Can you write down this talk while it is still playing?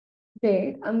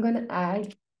Today, I'm going to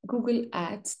add Google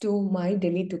Ads to my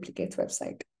Delete Duplicates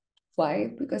website.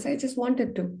 Why? Because I just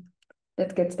wanted to.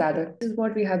 Let's get started. This is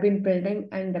what we have been building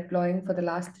and deploying for the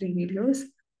last 3 videos.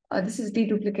 This is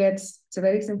deduplicates. It's a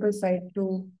very simple site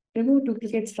to remove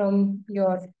duplicates from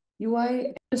your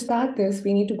UI. To start this,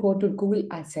 we need to go to Google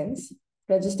AdSense,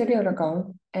 register your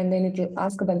account, and then it will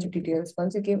ask a bunch of details.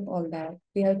 Once you give all that,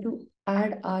 we have to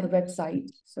add our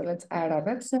website. So let's add our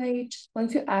website.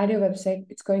 Once you add your website,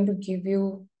 it's going to give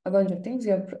you a bunch of things.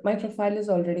 My profile is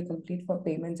already complete for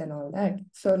payments and all that.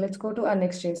 So let's go to our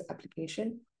NextJS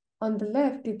application. On the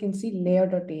left, you can see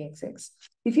layer.txx.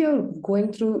 If you're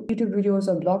going through YouTube videos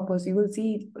or blog posts, you will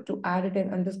see to add it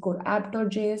in underscore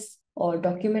app.js or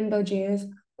document.js,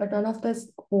 but none of this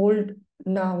hold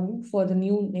now for the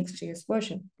new Next.js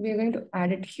version. We are going to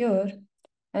add it here,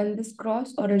 and this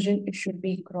cross origin, it should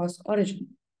be cross origin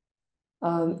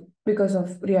because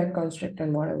of React construct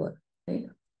and whatever, right?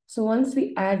 So once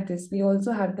we add this, we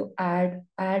also have to add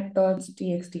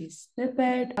add.txt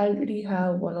snippet. I already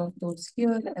have one of those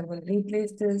here. I'm going to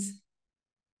replace this.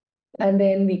 And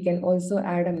then we can also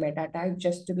add a meta tag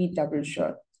just to be double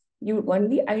sure. You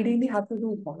only ideally have to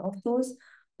do one of those,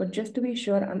 but just to be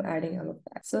sure, I'm adding all of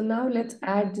that. So now let's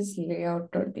add this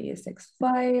layout.tsx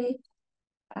file,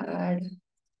 add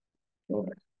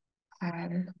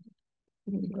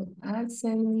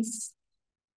AdSense.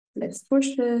 Let's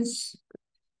push this.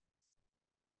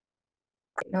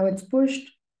 Now it's pushed.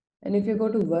 And if you go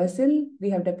to Vercel, we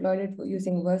have deployed it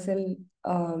using Vercel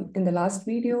in the last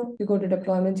video. If you go to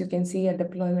deployments, you can see a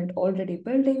deployment already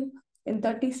building. In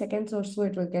 30 seconds or so,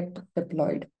 it will get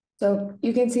deployed. So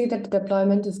you can see that the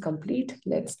deployment is complete.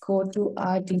 Let's go to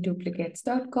our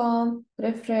deduplicates.com,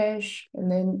 refresh,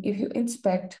 and then if you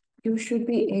inspect, you should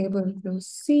be able to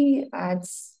see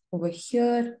ads over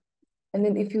here. And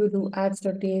then if you do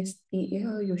ads.txt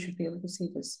here, you should be able to see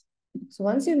this. So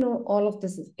once you know all of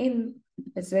this is in,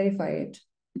 let's verify it.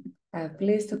 I have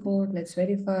placed the code, let's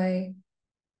verify.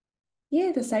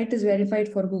 Yeah, the site is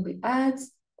verified for Google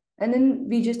Ads. And then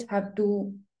we just have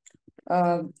to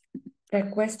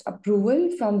request approval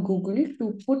from Google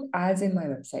to put ads in my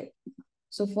website.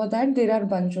 So for that, there are a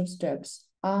bunch of steps.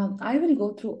 I will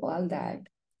go through all that.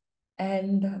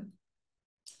 And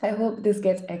I hope this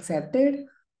gets accepted.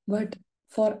 But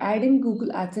for adding Google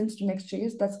AdSense to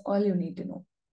Next.js, that's all you need to know.